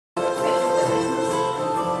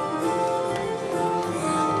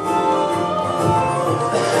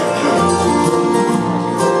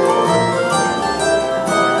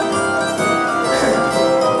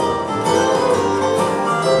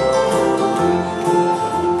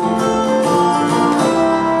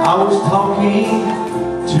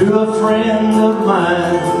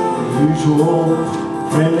usual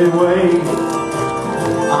friendly way,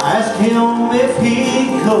 I asked him if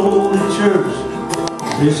he'd go to church.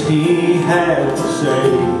 This he had to say: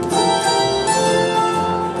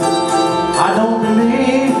 I don't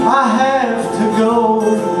believe I have to go.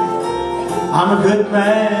 I'm a good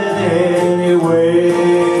man anyway.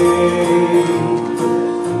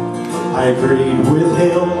 I agreed with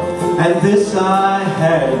him, and this I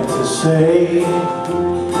had to say: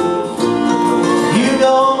 you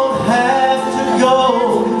don't have to go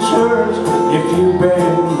to church if you've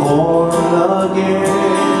been born again.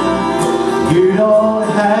 You don't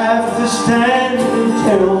have to stand and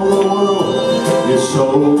tell the world your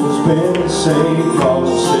soul's been saved from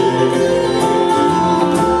sin.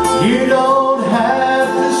 You don't have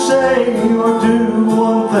to say or do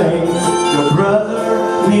one thing your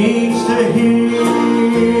brother needs to hear.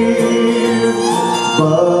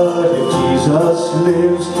 But if Jesus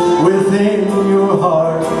lives within your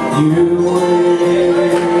heart, you will.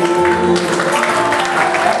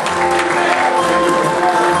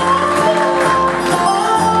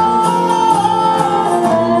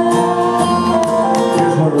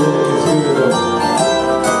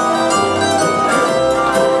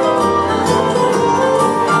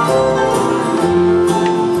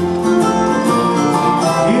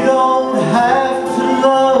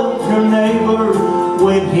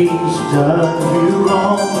 When he's done you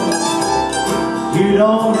wrong, you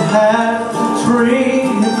don't have to treat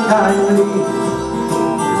him kindly.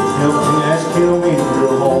 Help him, ask him in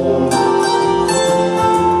your home.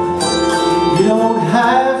 You don't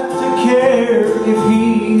have to care if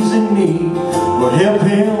he's in need, or help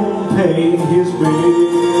him pay his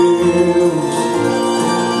bills.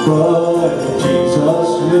 But if Jesus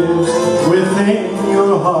lives within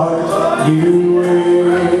your heart, you will.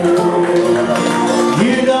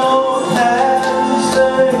 You don't have to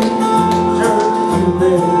say, church, you've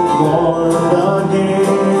been born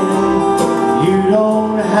again. You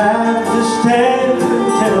don't have to stand and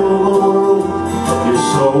tell the world your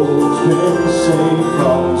soul's been saved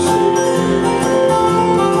from sin.